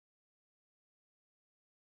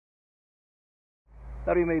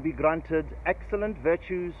that we may be granted excellent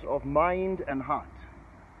virtues of mind and heart.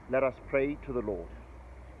 Let us pray to the Lord.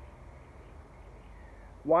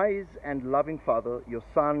 Wise and loving Father, your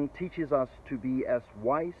Son teaches us to be as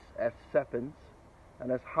wise as serpents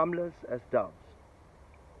and as harmless as doves.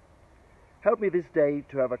 Help me this day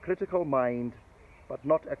to have a critical mind, but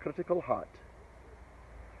not a critical heart.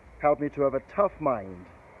 Help me to have a tough mind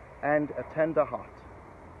and a tender heart.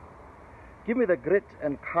 Give me the grit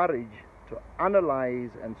and courage to analyze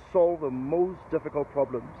and solve the most difficult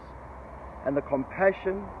problems, and the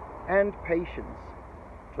compassion and patience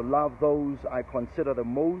to love those I consider the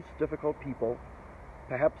most difficult people,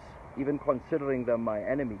 perhaps even considering them my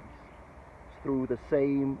enemies, through the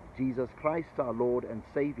same Jesus Christ our Lord and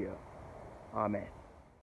Savior. Amen.